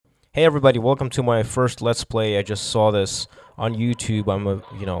Hey everybody, welcome to my first Let's Play. I just saw this on YouTube.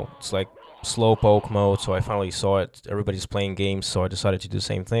 It's like slowpoke mode, so I finally saw it. Everybody's playing games, so I decided to do the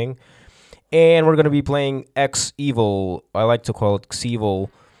same thing. And we're going to be playing Xevil. I like to call it Xevil.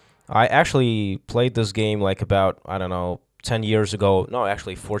 I actually played this game like about, I don't know, 10 years ago. No,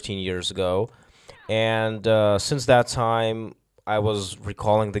 actually 14 years ago. And since that time, I was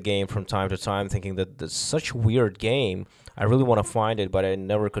recalling the game from time to time, thinking that it's such a weird game. I really want to find it, but I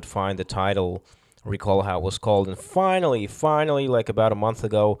never could find the title, recall how it was called. And finally, like about a month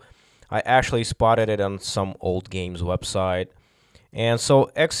ago, I actually spotted it on some old games website. And so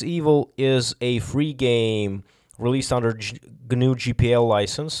Xevil is a free game released under GNU GPL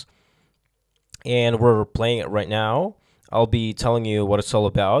license, and we're playing it right now. I'll be telling you what it's all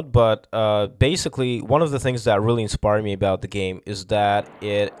about, but basically, one of the things that really inspired me about the game is that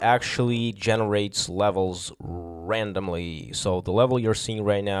it actually generates levels randomly. So the level you're seeing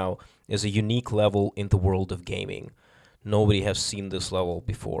right now is a unique level in the world of gaming. Nobody has seen this level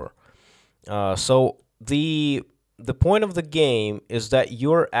before. So the point of the game is that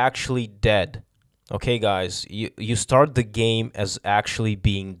you're actually dead. Okay, guys, you start the game as actually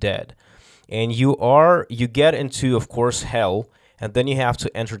being dead, and you get into, of course, hell, and then you have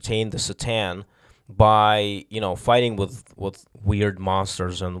to entertain the Satan by fighting with weird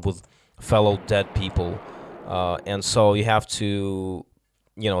monsters and with fellow dead people, and so you have to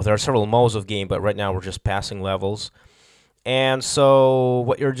there are several modes of game, but right now we're just passing levels. And so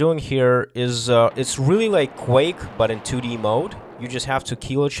what you're doing here is it's really like Quake, but in 2D mode. You just have to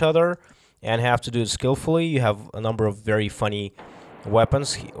kill each other and have to do it skillfully. You have a number of very funny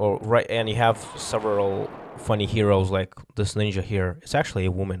weapons, and you have several funny heroes like this ninja here. It's actually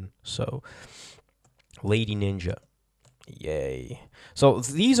a woman, so Lady Ninja. Yay. So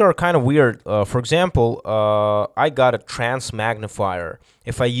these are kind of weird. For example, I got a trans magnifier.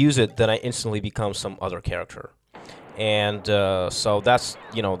 If I use it, then I instantly become some other character. And so that's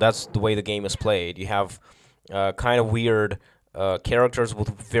the way the game is played. You have kind of weird characters with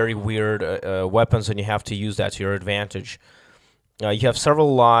very weird weapons, and you have to use that to your advantage. You have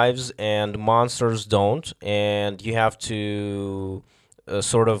several lives, and monsters don't, and you have to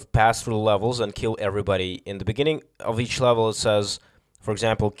sort of pass through the levels and kill everybody. In the beginning of each level, it says, for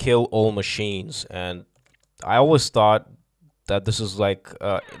example, kill all machines, and I always thought that this is like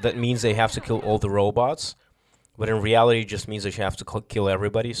that means they have to kill all the robots. But in reality, it just means that you have to kill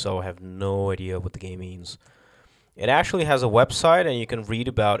everybody, so I have no idea what the game means. It actually has a website, and you can read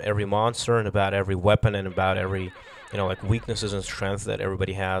about every monster and about every weapon and about every, like weaknesses and strengths that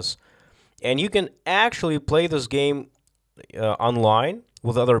everybody has. And you can actually play this game online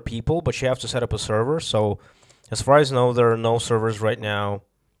with other people, but you have to set up a server. So as far as I know, there are no servers right now.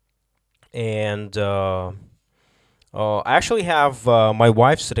 And I actually have my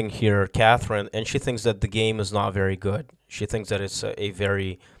wife sitting here, Catherine, and she thinks that the game is not very good. She thinks that it's a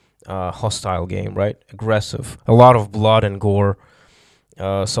very hostile game, right? Aggressive, a lot of blood and gore.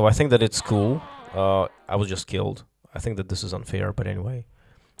 So I think that it's cool. I was just killed. I think that this is unfair, but anyway,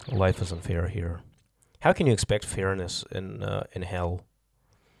 life is unfair here. How can you expect fairness in hell?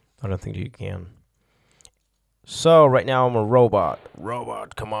 I don't think you can. So right now I'm a robot.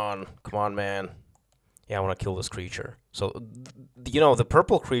 Robot, come on, man. Yeah, I want to kill this creature. So, the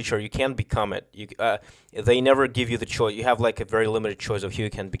purple creature, you can't become it. They never give you the choice. You have like a very limited choice of who you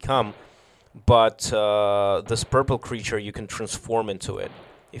can become. But this purple creature, you can transform into it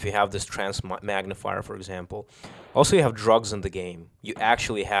if you have this trans magnifier, for example. Also, you have drugs in the game. You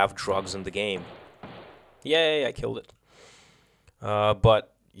actually have drugs in the game. Yay, I killed it.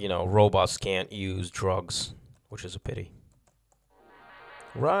 But, robots can't use drugs, which is a pity.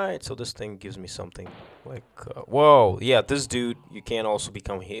 Right, so this thing gives me something like, whoa, yeah, this dude, you can't also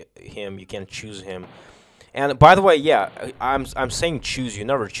become him, you can't choose him. And by the way, yeah, I'm saying choose, you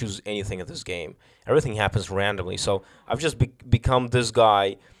never choose anything in this game. Everything happens randomly, so I've just become this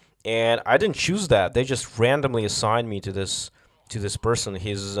guy, and I didn't choose that. They just randomly assigned me to this person.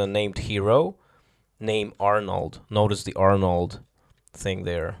 He's named Hero, name Arnold. Notice the Arnold thing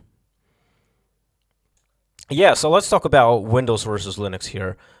there. Yeah, so let's talk about Windows versus Linux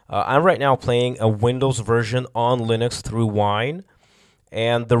here. I'm right now playing a Windows version on Linux through Wine.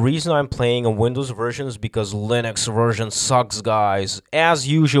 And the reason I'm playing a Windows version is because Linux version sucks, guys. As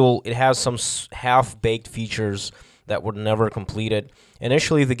usual, it has some half-baked features that were never completed.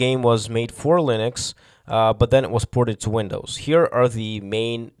 Initially, the game was made for Linux, but then it was ported to Windows. Here are the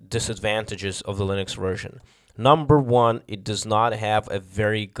main disadvantages of the Linux version. Number one, it does not have a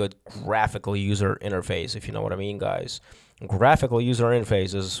very good graphical user interface, if you know what I mean, guys. Graphical user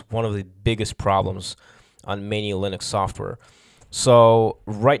interface is one of the biggest problems on many Linux software. So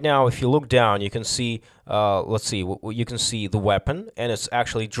right now, if you look down, you can see, let's see, you can see the weapon, and it's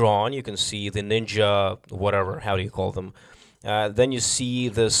actually drawn. You can see the ninja, whatever, how do you call them? Then you see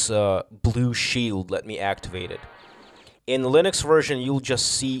this blue shield. Let me activate it. In the Linux version, you'll just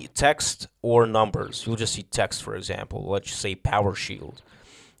see text or numbers. You'll just see text, for example. Let's say power shield.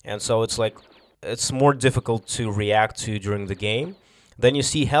 And so it's like, it's more difficult to react to during the game. Then you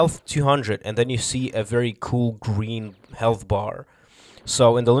see health 200, and then you see a very cool green health bar.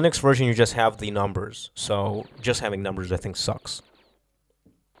 So in the Linux version, you just have the numbers. So just having numbers, I think, sucks.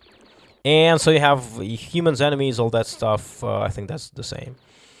 And so you have humans, enemies, all that stuff. I think that's the same.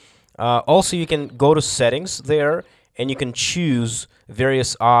 Also, you can go to settings there, and you can choose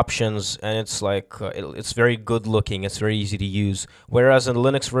various options, and it's like it's very good looking. It's very easy to use. Whereas in the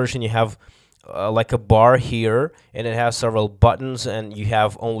Linux version, you have like a bar here, and it has several buttons, and you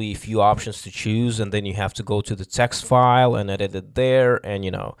have only a few options to choose, and then you have to go to the text file and edit it there, and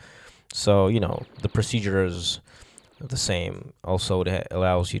so the procedure is the same. Also, it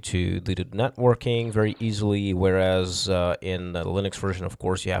allows you to do networking very easily, whereas in the Linux version, of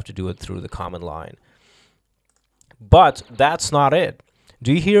course, you have to do it through the command line. But that's not it.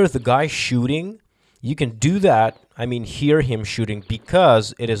 Do you hear the guy shooting? You can do that, I mean hear him shooting,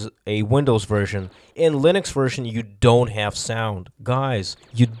 because it is a Windows version. In Linux version, you don't have sound. Guys,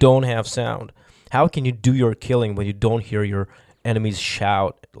 you don't have sound. How can you do your killing when you don't hear your enemies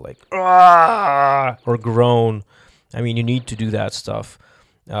shout, like, "Ah!" or groan? I mean, you need to do that stuff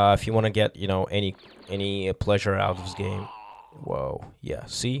if you want to get, any pleasure out of this game. Whoa, yeah,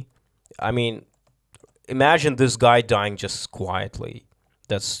 see? I mean, imagine this guy dying just quietly.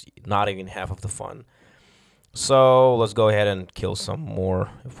 That's not even half of the fun. So let's go ahead and kill some more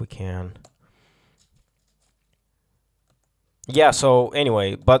if we can. Yeah, so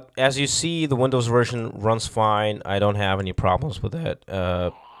anyway, but as you see, the Windows version runs fine. I don't have any problems with it.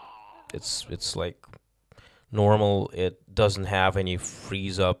 It's like normal. It doesn't have any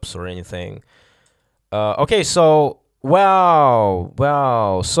freeze ups or anything. Okay, so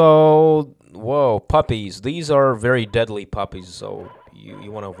wow. So whoa, puppies. These are very deadly puppies. So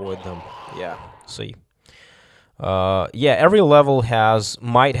you want to avoid them. Yeah. See. Yeah. Every level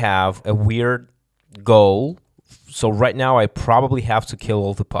might have a weird goal. So right now I probably have to kill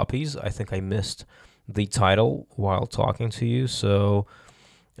all the puppies. I think I missed the title while talking to you. So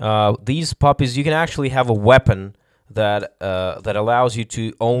these puppies, you can actually have a weapon that allows you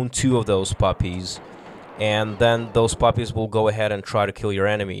to own 2 of those puppies, and then those puppies will go ahead and try to kill your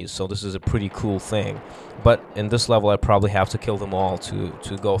enemies. So this is a pretty cool thing. But in this level, I probably have to kill them all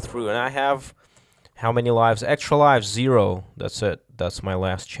to go through. And I have how many lives? Extra lives, 0. That's it. That's my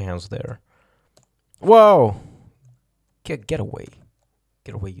last chance there. Whoa! Get away.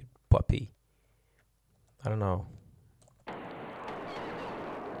 Get away, you puppy. I don't know.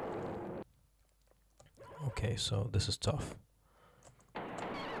 Okay, so this is tough.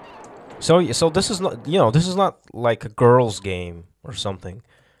 So this is not, this is not like a girl's game or something.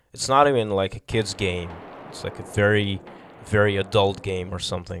 It's not even like a kid's game. It's like a very, very adult game or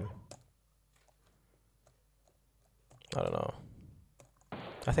something. I don't know.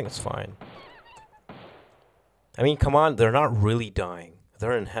 I think it's fine. I mean, come on, they're not really dying.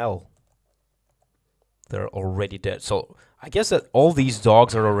 They're in hell. They're already dead. So I guess that all these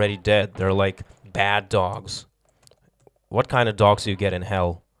dogs are already dead. They're like bad dogs. What kind of dogs do you get in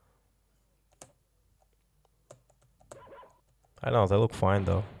hell? I don't know, they look fine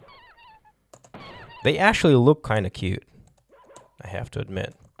though. They actually look kind of cute, I have to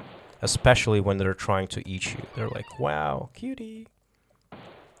admit. Especially when they're trying to eat you. They're like, wow, cutie.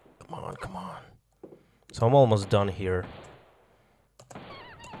 Come on. So I'm almost done here.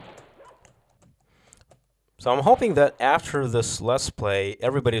 So I'm hoping that after this Let's Play,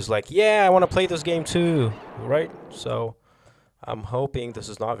 everybody's like, yeah, I want to play this game too, right? So I'm hoping this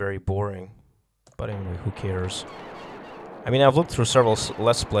is not very boring. But anyway, who cares? I mean, I've looked through several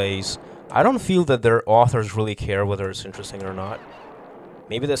Let's Plays. I don't feel that their authors really care whether it's interesting or not.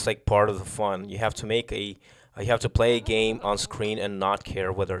 Maybe that's like part of the fun. You have to play a game on screen and not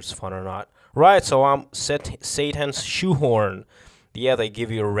care whether it's fun or not. Right, so I'm Satan's Shoehorn. Yeah, they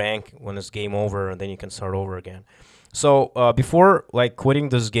give you a rank when it's game over, and then you can start over again. So before like quitting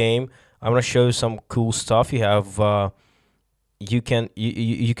this game, I'm gonna show you some cool stuff. You have you can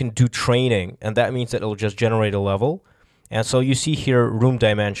do training, and that means that it'll just generate a level. And so you see here room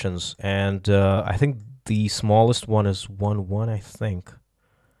dimensions, and I think the smallest one is 1-1. I think.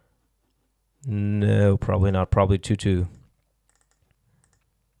 No, probably not. Probably 2-2.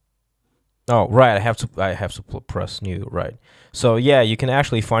 Oh, right. I have to press new. Right. So yeah, you can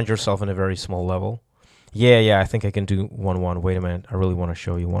actually find yourself in a very small level. Yeah, I think I can do 1-1. Wait a minute. I really want to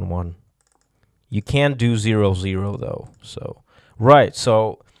show you 1-1. You can't do 0-0 though. So, right.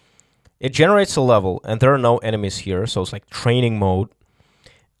 So, it generates a level, and there are no enemies here. So, it's like training mode.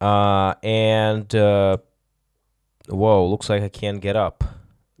 Whoa, looks like I can't get up.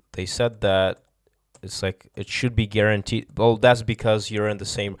 They said that it's like it should be guaranteed. Well, that's because you're in the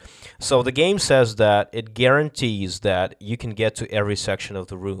same. So the game says that it guarantees that you can get to every section of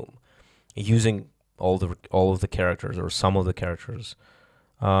the room using all of the characters or some of the characters.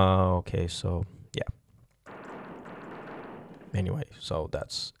 Okay, so yeah. Anyway, so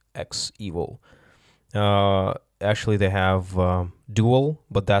that's Xevil. Actually, they have duel,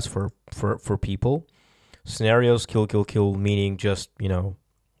 but that's for people. Scenarios kill, meaning just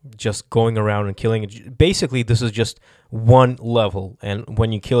going around and killing. Basically, this is just one level, and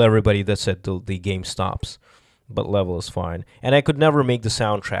when you kill everybody, that's it. The game stops. But level is fine. And I could never make the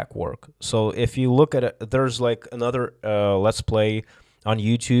soundtrack work. So if you look at it, there's like another Let's Play on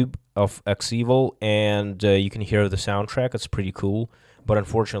YouTube of Xevil, and you can hear the soundtrack. It's pretty cool. But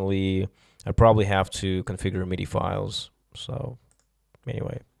unfortunately, I probably have to configure MIDI files. So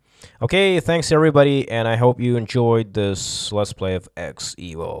anyway. Okay, thanks everybody, and I hope you enjoyed this Let's Play of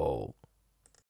Xevil.